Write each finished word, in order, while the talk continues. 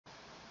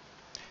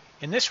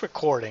In this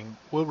recording,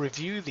 we'll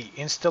review the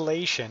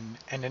installation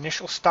and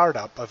initial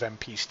startup of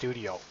MP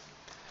Studio.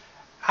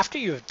 After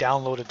you have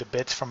downloaded the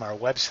bits from our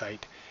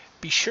website,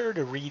 be sure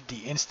to read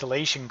the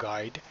installation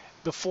guide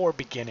before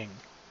beginning.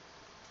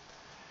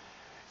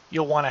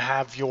 You'll want to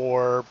have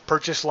your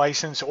purchase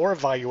license or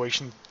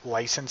evaluation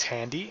license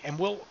handy, and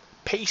we'll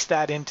paste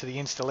that into the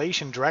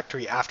installation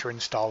directory after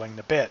installing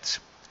the bits.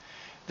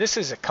 This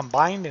is a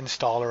combined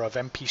installer of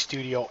MP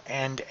Studio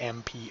and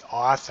MP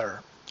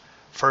Author.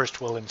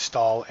 First, we'll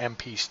install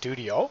MP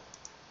Studio,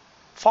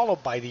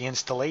 followed by the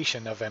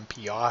installation of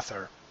MP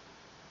Author.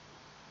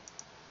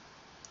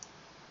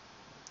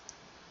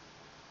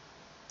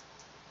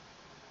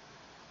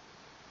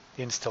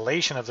 The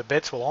installation of the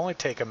bits will only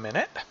take a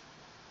minute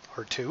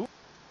or two.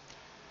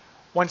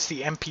 Once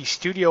the MP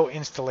Studio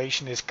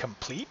installation is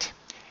complete,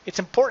 it's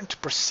important to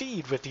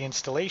proceed with the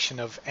installation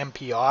of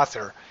MP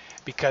Author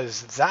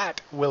because that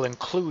will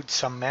include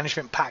some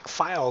management pack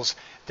files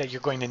that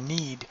you're going to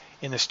need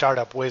in the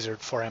startup wizard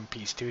for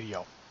MP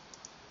Studio.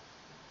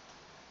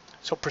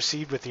 So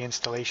proceed with the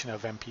installation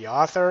of MP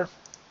Author.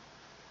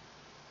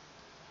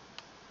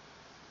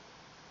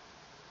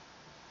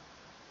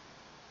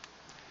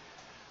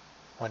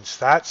 Once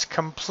that's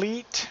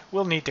complete,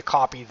 we'll need to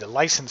copy the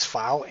license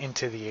file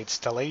into the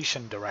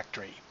installation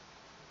directory.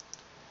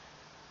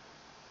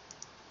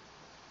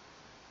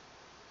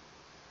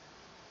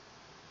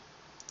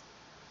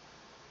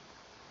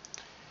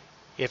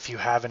 If you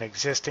have an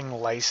existing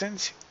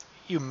license,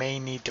 you may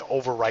need to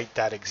overwrite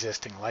that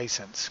existing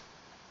license.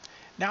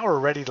 Now we're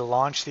ready to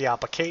launch the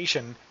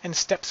application and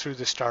step through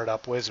the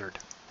startup wizard.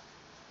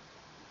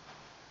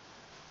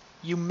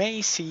 You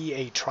may see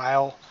a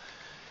trial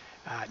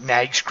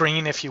nag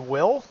screen, if you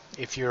will.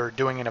 If you're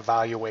doing an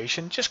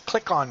evaluation, just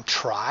click on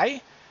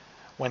try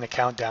when the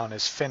countdown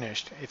is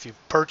finished. If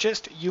you've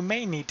purchased, you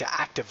may need to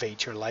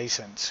activate your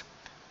license.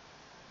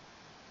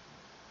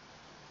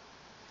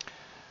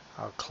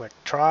 I'll click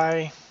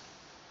try.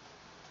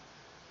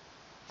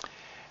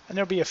 And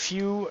there'll be a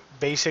few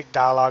basic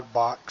dialog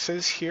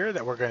boxes here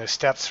that we're going to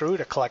step through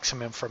to collect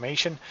some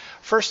information.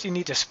 First, you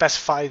need to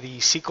specify the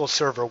SQL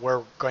server where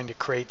we're going to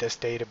create this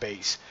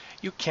database.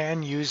 You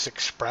can use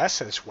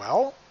Express as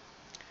well.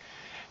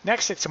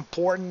 Next, it's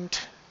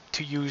important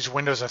to use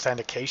Windows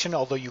authentication.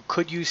 Although you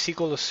could use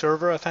SQL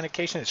Server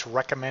authentication, it's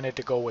recommended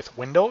to go with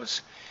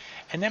Windows.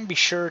 And then be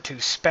sure to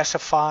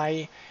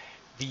specify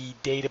the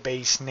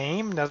database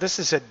name. Now this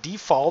is a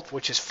default,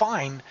 which is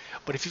fine,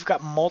 but if you've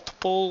got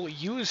multiple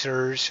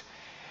users,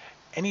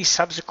 any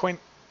subsequent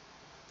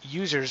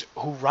users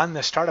who run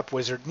the startup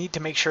wizard need to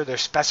make sure they're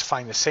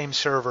specifying the same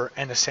server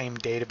and the same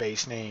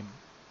database name.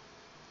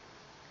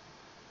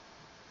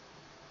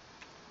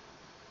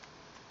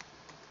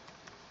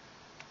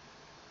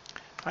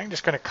 I'm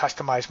just going to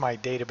customize my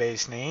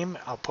database name.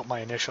 I'll put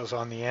my initials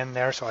on the end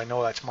there so I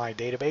know that's my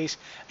database,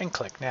 and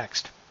click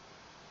next.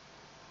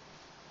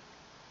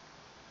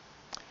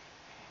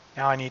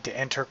 Now I need to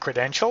enter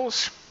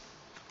credentials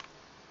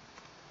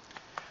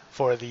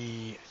for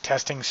the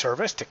testing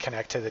service to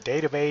connect to the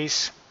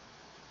database.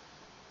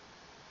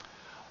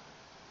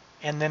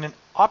 And then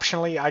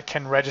optionally, I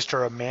can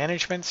register a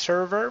management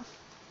server.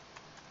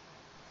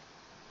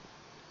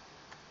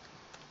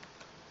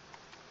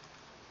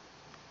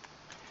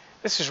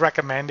 This is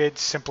recommended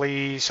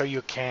simply so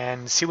you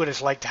can see what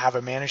it's like to have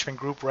a management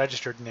group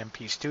registered in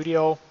MP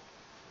Studio.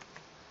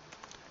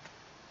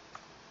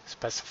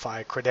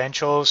 Specify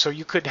credentials, so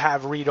you could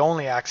have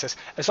read-only access.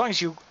 As long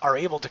as you are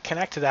able to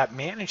connect to that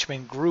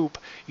management group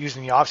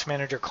using the Ops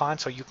Manager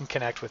console, you can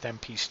connect with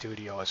MP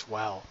Studio as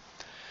well.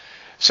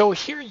 So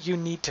here you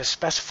need to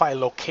specify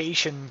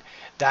location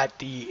that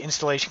the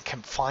installation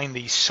can find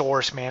the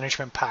source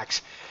management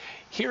packs.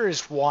 Here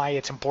is why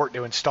it's important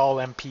to install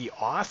MP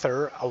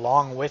Author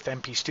along with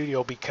MP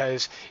Studio,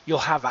 because you'll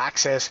have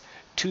access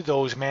to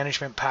those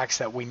management packs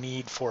that we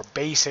need for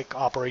basic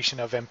operation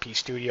of MP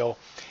Studio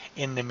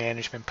in the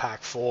management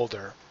pack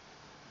folder.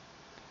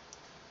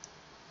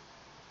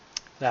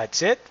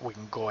 That's it. We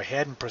can go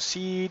ahead and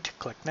proceed.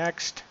 Click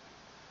next.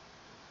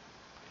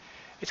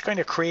 It's going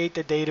to create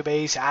the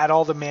database, add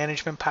all the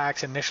management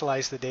packs,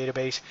 initialize the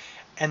database,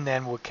 and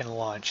then we can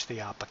launch the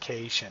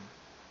application.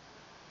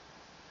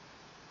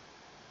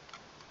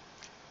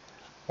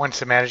 Once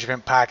the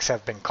management packs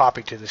have been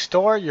copied to the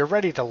store, you're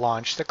ready to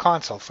launch the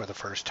console for the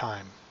first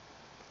time.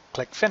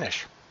 Click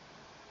Finish.